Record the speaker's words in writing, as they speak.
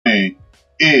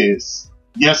is,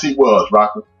 yes, he was,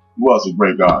 Rocker. He was a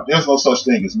great guard. There's no such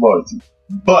thing as loyalty.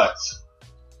 But,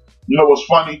 you know what's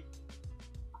funny?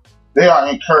 They are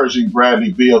encouraging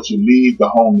Bradley Beal to leave the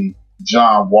homie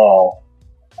John Wall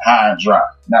high and dry.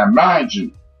 Now, mind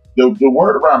you, the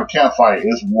word around the campfire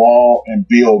is Wall and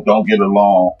Beal don't get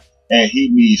along and he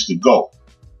needs to go.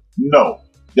 No,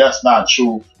 that's not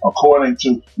true. According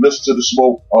to Listen to the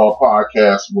Smoke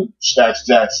podcast with Stax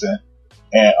Jackson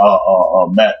and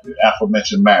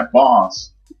aforementioned Matt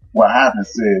Barnes, what happens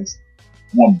is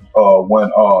when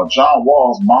John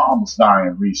Wall's mom was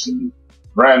dying recently,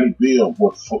 Bradley Beal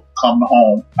would come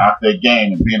home after a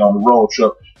game and being on the road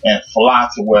trip and fly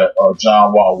to where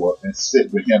John Wall was and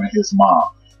sit with him and his mom.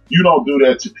 You don't do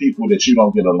that to people that you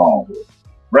don't get along with.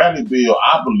 Bradley Beal,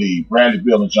 I believe Bradley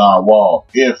Beal and John Wall,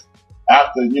 if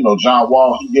after, John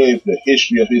Wall, he gave the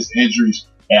history of his injuries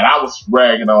and I was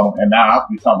bragging on him and now I've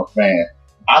become a fan.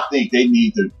 I think they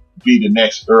need to be the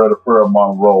next Earl to Pearl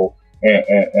Monroe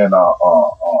and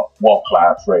Walt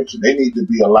Clyde Frazier. They need to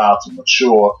be allowed to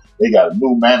mature. They got a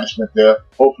new management there.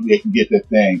 Hopefully they can get that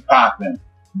thing popping.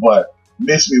 But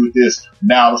miss me with this.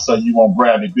 Now all of a sudden you want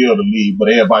Bradley Beal to leave, but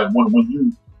everybody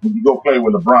when you go play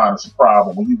with LeBron, it's a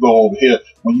problem. When you go over here,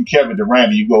 when you Kevin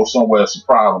Durant, you go somewhere, it's a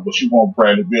problem. But you want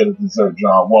Bradley Beal to desert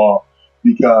John Wall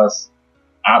because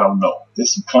I don't know.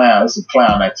 It's a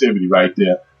clown activity right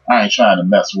there. I ain't trying to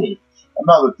mess with it.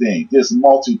 Another thing, this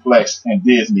multiplex in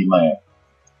Disneyland.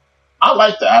 I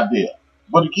like the idea.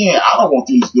 But again, I don't want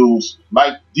these dudes,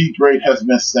 like D-Grade has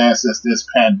been saying since this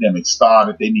pandemic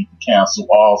started, they need to cancel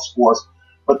all sports.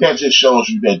 But that just shows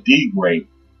you that D-Grade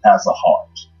has a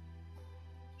heart.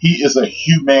 He is a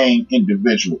humane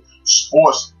individual.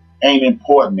 Sports ain't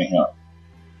important to him.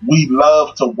 We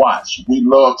love to watch. We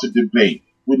love to debate.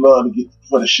 We love to get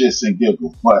for the shits and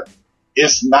giggles. But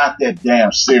it's not that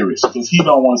damn serious because he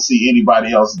don't want to see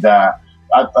anybody else die.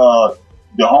 The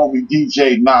homie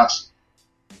DJ Knox,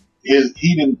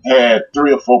 he done had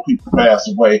 3 or 4 people pass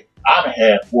away. I done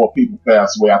had 4 people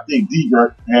pass away. I think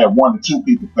D-Gert had 1 to 2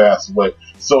 people pass away.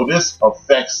 So this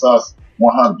affects us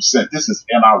 100%. This is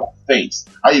in our face.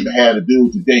 I even had a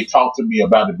dude today talk to me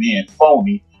about it being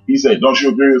phony. He said, don't you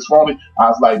agree it's phony? I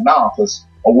was like, nah, because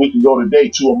a week ago today,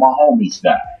 2 of my homies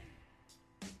died.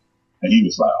 And he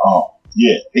was like, oh,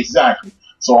 yeah, exactly.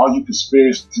 So all you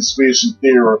conspiracy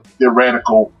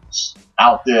theoretical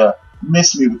out there,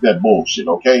 miss me with that bullshit,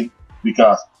 okay?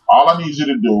 Because all I need you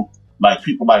to do, like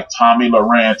people like Tommy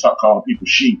Loran calling people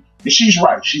sheep, and she's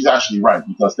right. She's actually right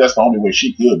because that's the only way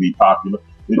she could be popular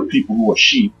with people who are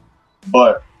sheep.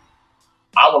 But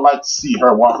I would like to see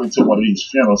her walk into one of these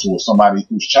funerals with somebody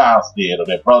whose child's dead or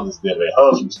their brother's dead or their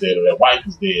husband's dead or their wife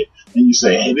is dead, and you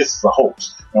say, hey, this is a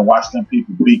hoax, and watch them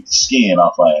people beat the skin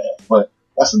off her ass. But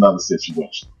that's another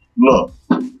situation. Look,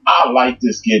 I like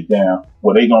this get down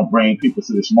where they gonna bring people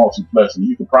to this multiplex and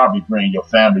you can probably bring your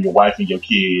family, your wife and your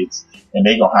kids and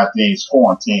they gonna have things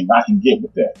quarantined. I can get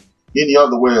with that. Any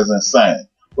other way is insane.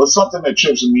 But something that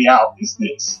trips me out is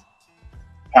this.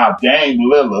 How Dame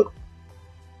Lillard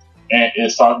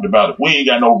is talking about if we ain't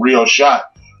got no real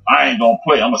shot, I ain't gonna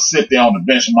play. I'm gonna sit there on the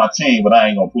bench of my team, but I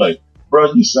ain't gonna play.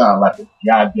 Bro, you sound like a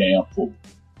goddamn fool.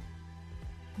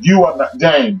 You are not,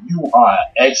 Dame, you are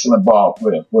an excellent ball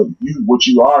player, but what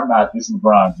you are not is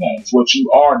LeBron James. What you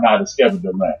are not is Kevin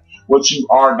Durant. What you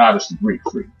are not is the Greek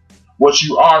Freak. What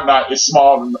you are not is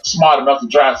smart enough to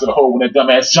drive to the hole when that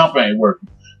dumbass jumper ain't working.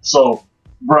 So,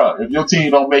 bruh, if your team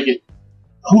don't make it,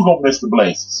 who gonna miss the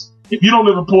Blazers? If you don't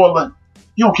live in Portland,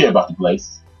 you don't care about the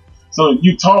Blazers. So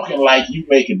you talking like you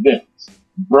make a difference.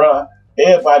 Bruh,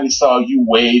 everybody saw you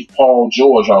wave Paul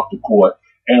George off the court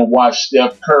and watch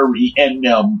Steph Curry and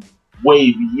them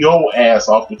wave your ass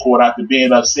off the court after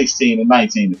being up 16 and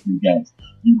 19 a few games.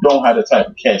 You don't have the type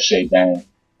of cachet, Dan.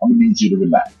 I'm going to need you to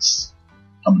relax.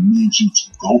 I'm going to need you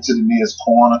to go to the nearest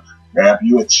corner, grab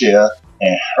you a chair,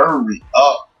 and hurry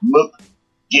up, look,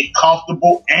 get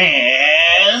comfortable,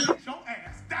 and... Get your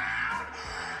ass down!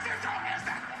 Get your ass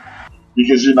down!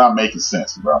 Because you're not making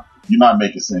sense, bro. You're not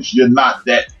making sense. You're not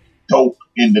that dope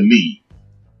in the league.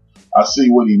 I see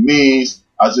what he means.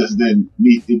 It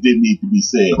didn't need to be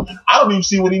said. I don't even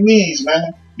see what he means,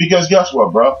 man. Because guess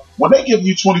what, bro? When they give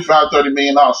you $25, $30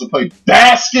 million to play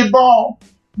basketball,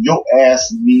 your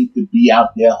ass need to be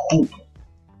out there hooping.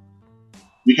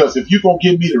 Because if you're going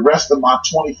to give me the rest of my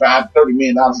 $25, $30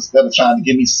 million instead of trying to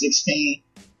give me 16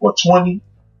 or 20,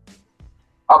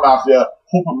 I'm out there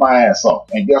hooping my ass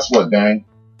off. And guess what, dang?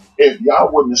 If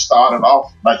y'all wouldn't have started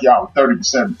off like y'all were 30%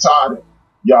 retarded,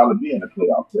 y'all would be in the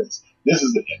playoff place.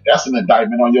 That's an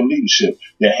indictment on your leadership.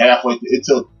 That it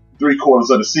took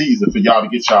 3/4 of the season for y'all to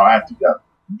get y'all act together.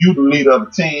 You the leader of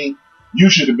the team. You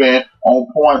should have been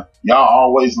on point. Y'all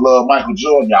always love Michael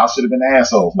Jordan. Y'all should have been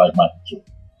assholes like Michael Jordan.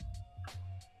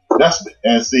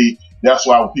 That's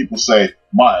why when people say,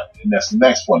 and that's the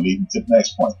next point, leading to the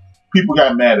next point. People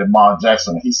got mad at Mark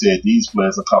Jackson when he said these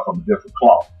players are cut from a different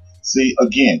cloth. See,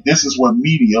 again, this is when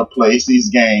media plays these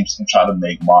games and try to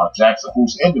make Mark Jackson,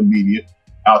 who's in the media,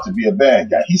 out to be a bad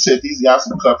guy. He said these guys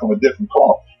are cut from a different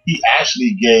cloth. He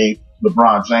actually gave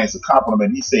LeBron James a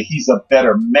compliment. He said he's a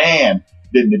better man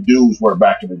than the dudes were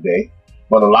back in the day.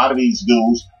 But a lot of these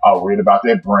dudes are worried about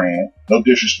their brand. No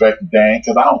disrespect to Dan,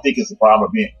 because I don't think it's a problem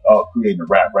being creating a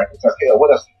rap record. Because hell,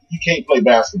 what else? You can't play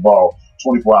basketball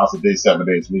 24 hours a day, 7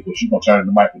 days a week, because you're going to turn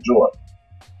into Michael Jordan.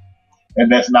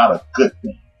 And that's not a good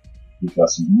thing,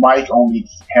 because Mike only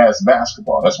has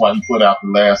basketball. That's why he put out The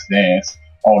Last Dance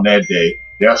on that day.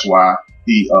 That's why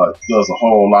he does a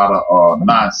whole lot of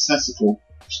nonsensical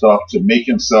stuff to make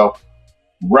himself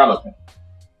relevant.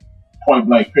 Point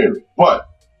blank, period. But,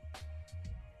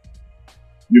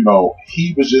 you know,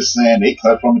 he was just saying they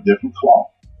cut from a different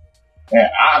cloth. And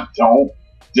I don't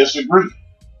disagree.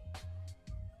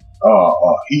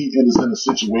 He is in a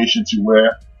situation to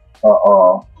where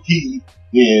these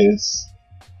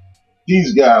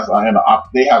guys are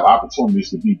they have opportunities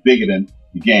to be bigger than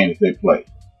the game that they play.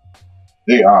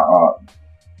 They are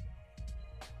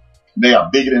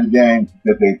bigger than the game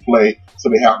that they play, so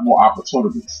they have more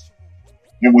opportunities.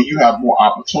 And when you have more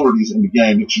opportunities in the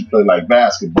game that you play, like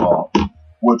basketball,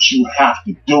 what you have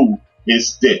to do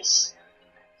is this.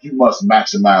 You must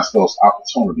maximize those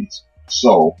opportunities.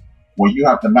 So when you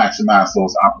have to maximize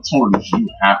those opportunities, you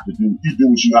do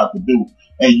what you have to do,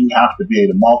 and you have to be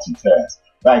able to multitask.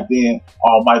 Back then,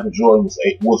 all Michael Jordan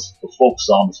was focused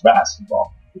on was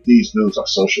basketball. But these dudes are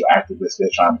social activists. They're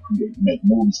trying to make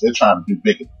movies. They're trying to do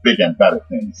bigger and better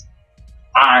things.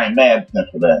 I ain't mad at them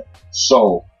for that.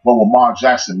 So, but when Mark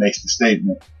Jackson makes the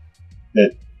statement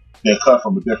that they're cut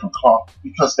from a different cloth,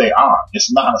 because they are.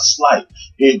 It's not a slight.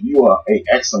 If you are an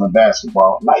excellent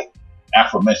basketball, like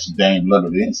aforementioned Dame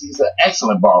Lillard is, he's an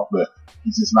excellent ball player.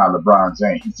 He's just not LeBron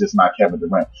James. He's just not Kevin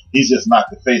Durant. He's just not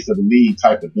the face of the league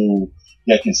type of dude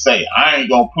that can say, I ain't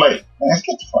gonna play. Man,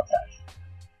 get the fuck out of here.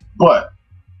 But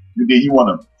then you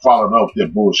want to follow it up with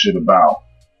that bullshit about,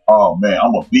 oh man,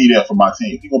 I'm gonna be there for my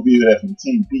team. If you're gonna be there for the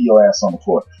team, be your ass on the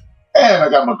court. And I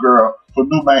got my girl for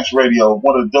New Max Radio,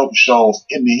 one of the dopest shows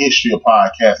in the history of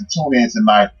podcasting. Tune in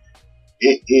tonight.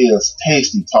 It is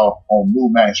Tasty Talk on New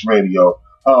Max Radio.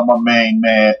 My main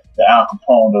man, the Al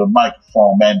Capone of the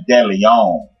microphone, Mandela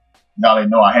Y'all they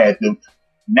know I had the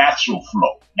natural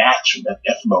flow. Natural.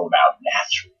 That flowed out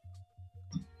natural.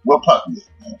 What puppy is,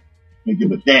 man? They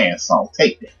give a dance song.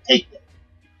 Take that.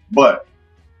 But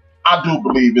I do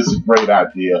believe it's a great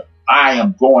idea. I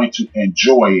am going to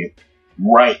enjoy it,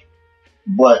 right?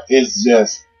 But it's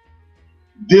just,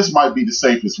 this might be the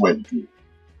safest way to do it.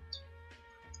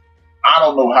 I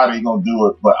don't know how they're going to do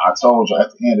it, but I told you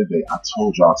at the end of the day, I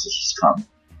told y'all this was coming.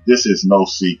 This is no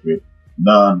secret,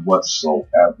 none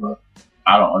whatsoever.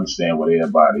 I don't understand what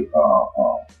everybody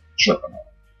tripping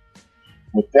on.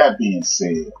 With that being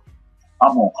said,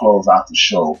 I'm going to close out the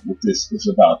show with this. It's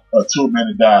about a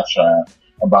 2-minute diatribe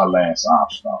about Lance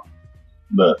Armstrong.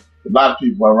 Look, a lot of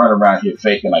people are running around here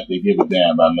faking like they give a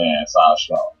damn about Lance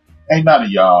Armstrong. Ain't none of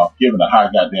y'all giving a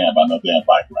hot goddamn about no damn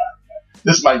bike ride, man.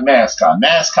 This is like NASCAR.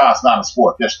 NASCAR's not a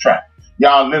sport. That's traffic.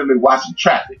 Y'all literally watching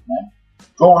traffic, man.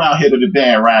 Going out here to the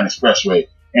Dan Ryan Expressway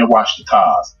and watch the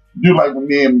cars. Do like with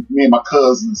me and my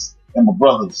cousins and my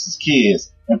brothers'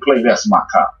 kids and play That's My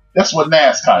Car. That's what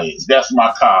NASCAR is. That's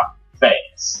my car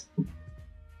fast.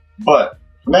 But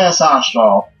Lance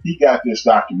Armstrong, he got this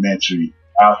documentary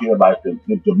out here like the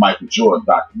Michael Jordan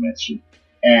documentary.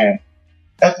 And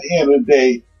at the end of the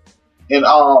day, in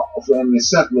the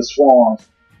simplest form,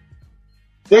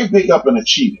 they big up an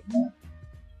achievement, man.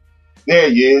 There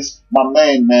he is, my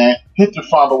main man. Hit the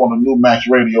follow on the New Max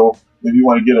Radio if you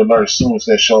want to get alerts as soon as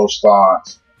that show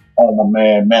starts. On my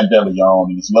man Mandela Y'all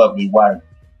and his lovely wife,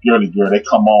 girly girl. They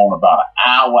come on about an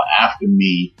hour after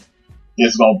me.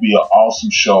 It's going to be an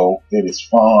awesome show. It is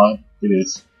fun. It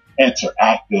is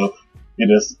interactive. It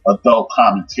is adult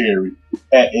commentary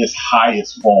at its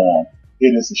highest form. It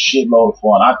is a shitload of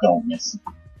fun. I don't miss it.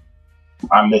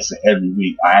 I listen every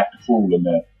week. I act a fool in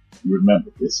there.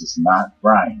 Remember, this is not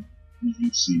Brian when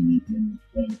you see me in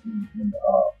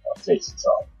Tasty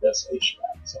Talk. That's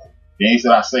H-Rap. So things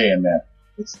that I say in there,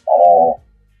 it's all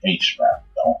H-Rap.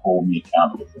 Don't hold me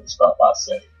accountable for the stuff I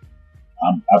say.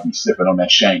 I be sipping on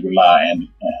that Shangri-La and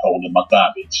holding my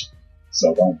garbage.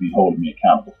 So don't be holding me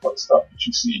accountable for the stuff that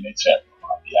you see in that chat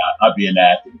room. I'll be an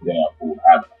active damn fool.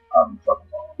 I'm fucking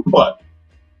wrong. But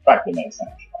back to Lance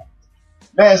Armstrong.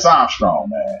 Lance Armstrong,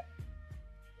 man.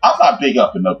 I'm not big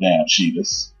up in no damn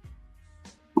cheaters.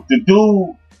 The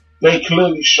dude, they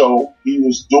clearly show he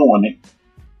was doing it.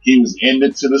 He was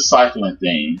into the cycling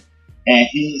thing, and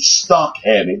he stunk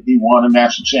at it. He won a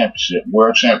national championship,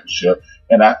 world championship,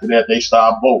 and after that they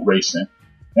started boat racing,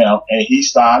 and he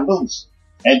started losing,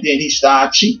 and then he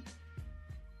started cheating.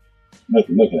 Look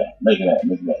at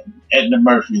that. Edna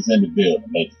Murphy's in the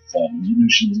building, ladies and gentlemen. You knew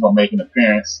she was gonna make an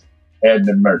appearance.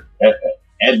 Edna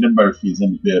Murphy's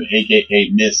in the building, aka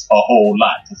Miss a Whole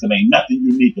Lot, because it ain't nothing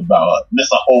unique about her.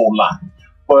 Miss a Whole Lot.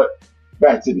 But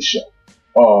back to the show.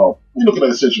 We're looking at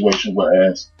a situation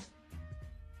whereas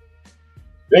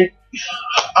I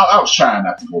was trying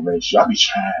not to go racial. I be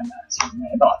trying not to,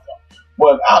 man. No, I don't.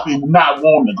 But I be not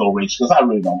wanting to go racial because I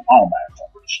really don't own my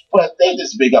racial. But they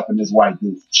just big up in this white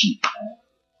dude for cheating, man.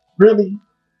 Really?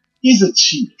 He's a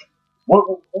cheater.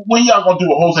 When y'all gonna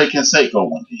do a Jose Canseco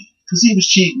one day? Because he was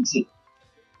cheating too.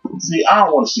 See, I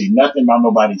don't want to see nothing about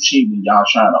nobody cheating. Y'all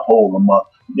trying to hold him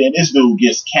up. Then this dude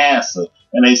gets cancer.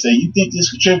 And they say, you think this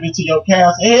contributed to your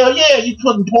cancer? Hell yeah, you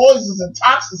putting poisons and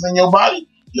toxins in your body.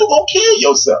 You're going to kill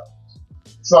yourself.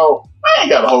 So, I ain't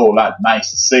got a whole lot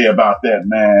nice to say about that,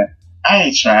 man. I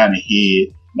ain't trying to hear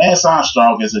it. Lance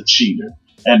Armstrong is a cheater.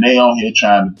 And they on here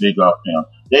trying to dig up him.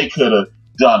 They could have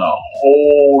done a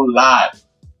whole lot.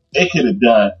 They could have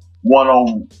done one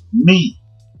on me.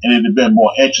 And it'd have been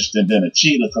more interesting than a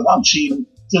cheater. Because I'm cheating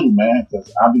too, man.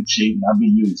 Because I be cheating. I be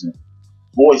using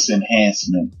voice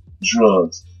enhancement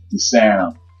drugs to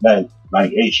sound like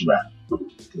H-Rap.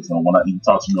 Because when you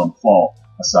talk to me on the phone,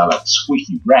 I sound like a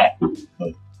squeaky rat.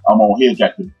 But I'm on here,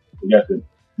 got the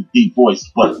deep voice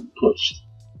button pushed.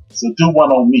 So do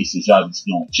one on me since y'all just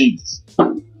doing cheaters.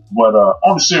 But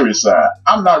on the serious side,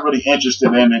 I'm not really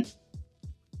interested in it.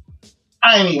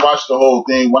 I ain't even watched the whole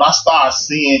thing. When I started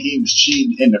seeing he was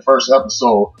cheating in the first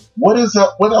episode, what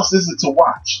else is it to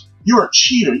watch? You're a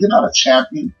cheater. You're not a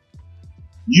champion.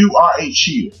 You are a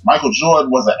cheater. Michael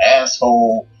Jordan was an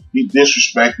asshole. He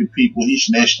disrespected people. He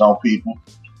snitched on people.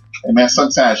 And man,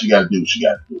 sometimes you gotta do what you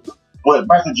gotta do. But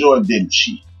Michael Jordan didn't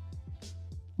cheat.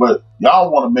 But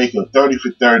y'all want to make a 30 for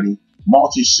 30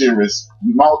 multi-series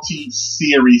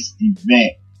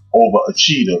event over a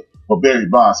cheater, but Barry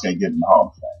Bonds can't get in the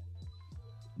Hall of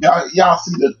Fame. Y'all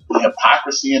see the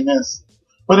hypocrisy in this?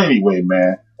 But anyway,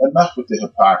 man, enough with the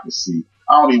hypocrisy.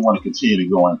 I don't even want to continue to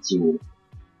go into it.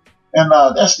 And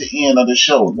that's the end of the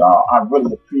show, y'all. I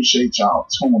really appreciate y'all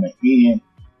tuning in.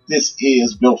 This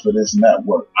is Built for This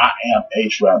Network. I am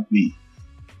H-Rap B.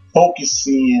 Focus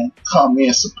in, come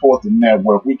in, support the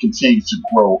network. We continue to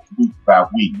grow week by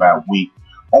week by week.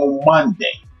 On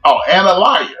Monday. Oh, and a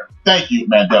liar. Thank you,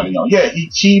 Mandela. Yeah, he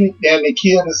cheated and he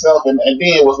killed himself and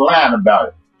then was lying about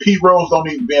it. Pete Rose don't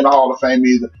even be in the Hall of Fame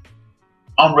either.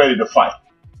 I'm ready to fight.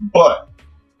 But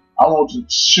I want to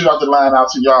shoot out the line up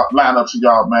to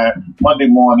y'all, man. Monday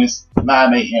mornings,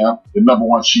 9 a.m., the number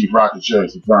one Chief Rocket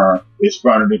Jersey Vern is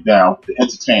burning it down with the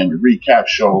entertainment recap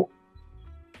show.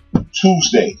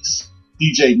 Tuesdays,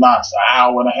 DJ Knox, an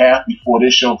hour and a half before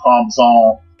this show comes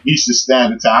on. Eastern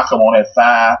Standard Time. I come on at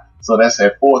 5, so that's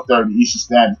at 4:30 Eastern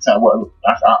Standard Time. Well,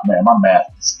 man, my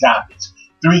math is garbage.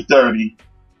 3:30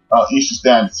 Eastern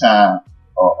Standard Time.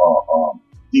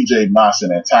 DJ Knox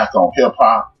and Attack on Hip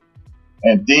Hop.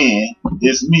 And then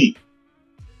it's me,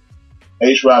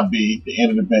 H-Rap B, the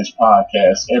End of the Bench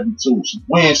podcast, every Tuesday.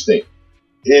 Wednesday,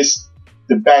 it's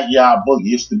the Backyard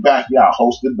Boogie. It's the Backyard,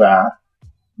 hosted by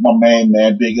my main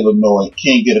man, Big Illinois.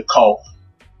 Can't get a cough.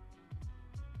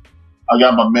 I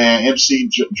got my man, MC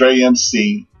Dre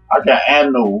MC. I got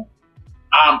Anu.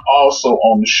 I'm also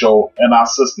on the show, and our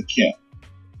sister Kim.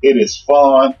 It is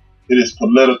fun. It is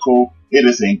political. It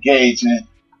is engaging.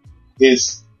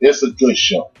 It's a good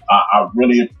show. I would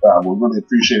really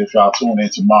appreciate if y'all tune in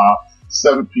tomorrow,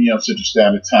 7 p.m. Central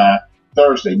Standard Time.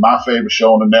 Thursday, my favorite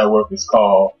show on the network is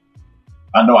called,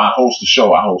 I know I host a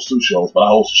show. I host 2 shows, but I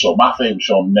host a show. My favorite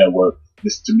show on the network,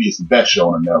 to me, it's the best show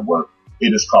on the network.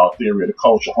 It is called Theory of the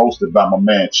Culture, hosted by my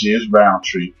man, Chiz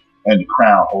Roundtree, and the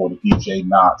crown holder, DJ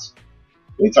Knox.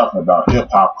 They talking about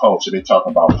hip-hop culture. They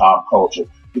talking about pop culture.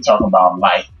 They talking about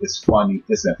life. It's funny.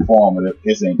 It's informative.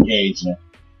 It's engaging.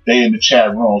 They in the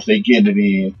chat rooms. They getting it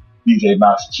in. DJ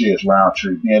Knox and Chiz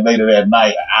Roundtree. Then later that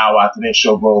night, an hour after that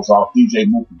show goes off, DJ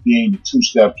Mookie Dean, the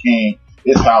Two-Step King.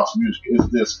 It's house music. It's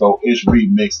disco. It's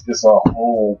remix. It's a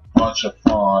whole bunch of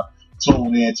fun.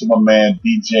 Tune in to my man,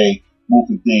 DJ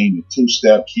Mookie Dean, the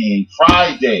Two-Step King.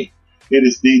 Friday, it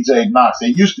is DJ Knox.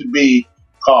 It used to be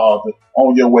called the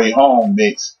On Your Way Home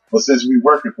mix, but since we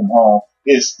working from home,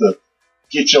 it's the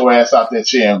Get Your Ass Out That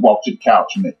Chair and Walk to the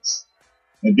Couch mix.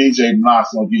 And DJ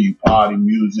Knox gonna give you party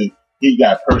music. He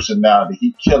got personality.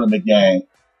 He killing the game.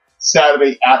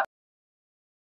 Saturday after